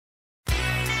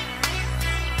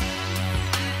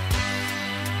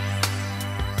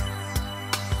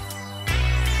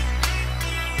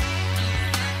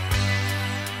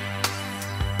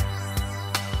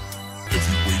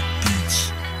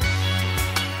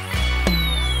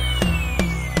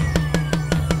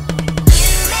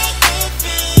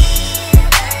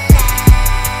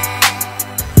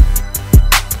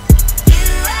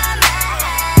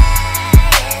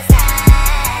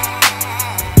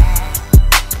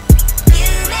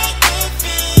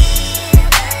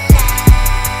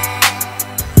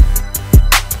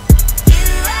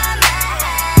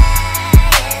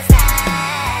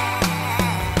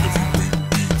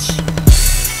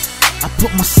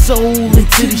soul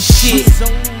into the shit,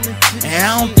 and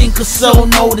I don't think a soul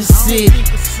noticed it.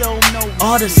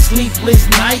 All the sleepless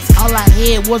nights, all I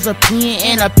had was a pen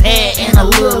and a pad and a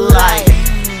little light.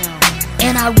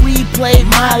 And I replayed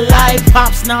my life.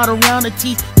 Pops not around to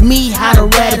teach me how to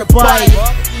ride a bike.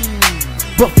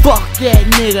 But fuck that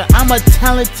nigga, I'm a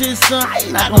talented son, I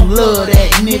ain't not gonna love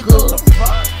that nigga.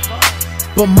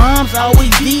 But moms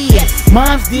always did.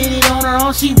 Moms did it on her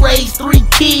own, she raised 3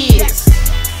 kids.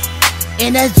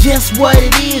 And that's just what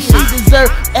it is. She deserves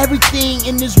everything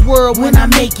in this world when I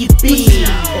make it big.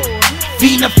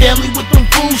 Feeding a family with them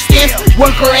food stamps,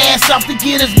 work her ass off to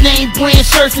get us name brand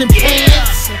shirts and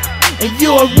pants. And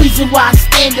you're a reason why I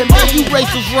stand up. Man, you raised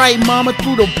us right, mama,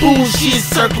 through the bullshit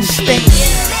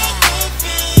circumstance.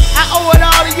 I owe it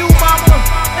all to you, mama.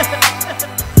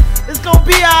 It's gonna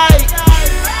be alright.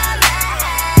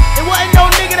 It wasn't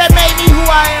no nigga that made me who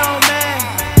I am, man.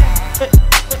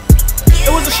 It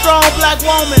was a strong black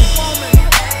woman.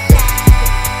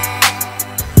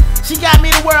 She got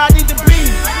me to where I need to be.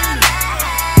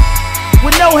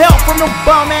 With no help from them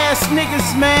bum ass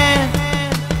niggas, man.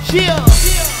 Yeah.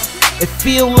 It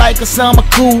feel like a summer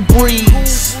cool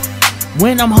breeze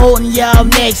when I'm holding y'all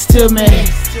next to me.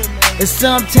 And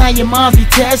sometimes your moms be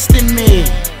testing me,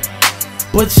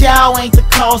 but y'all ain't the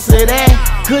cost of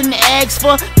that. Couldn't ask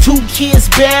for 2 kids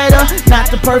better.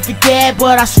 Not the perfect dad,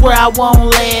 but I swear I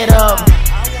won't let up.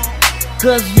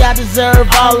 Cause y'all deserve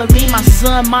all of me. My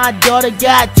son, my daughter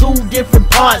got 2 different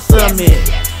parts of me.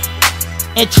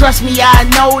 And trust me, I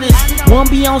noticed one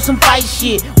be on some fight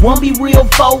shit, one be real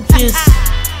focused.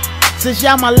 Since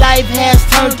y'all my life has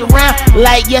turned around,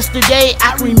 like yesterday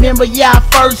I can remember y'all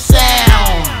first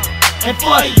sound. And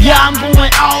for y'all I'm going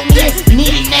all in,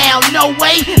 need it now, no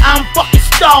way, I'm fucking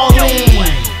stalling.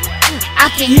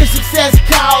 I can hear success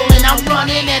calling, I'm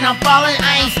running and I'm falling,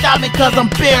 I ain't stopping cause I'm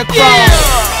bear crawling.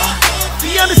 Yeah. Do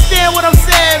you understand what I'm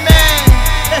saying, man?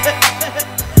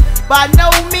 By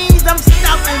no means I'm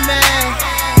stopping, man.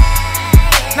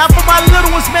 Not for my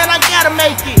little ones, man, I gotta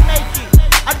make it.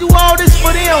 I do all this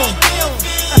for them.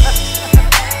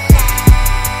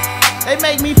 They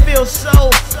make me feel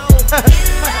so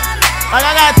like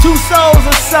I got 2 souls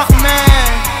or something,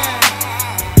 man.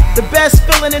 The best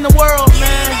feeling in the world,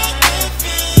 man.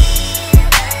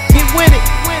 Get with it.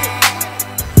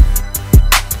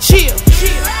 Chill.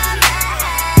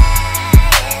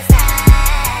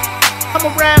 I'ma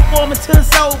ride for them until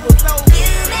it's over.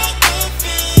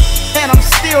 And I'm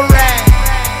still riding.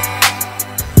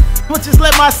 I'ma just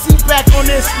let my seat back on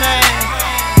this, man.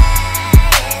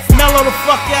 Mellow the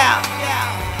fuck out.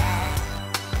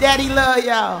 Daddy love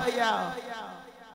y'all.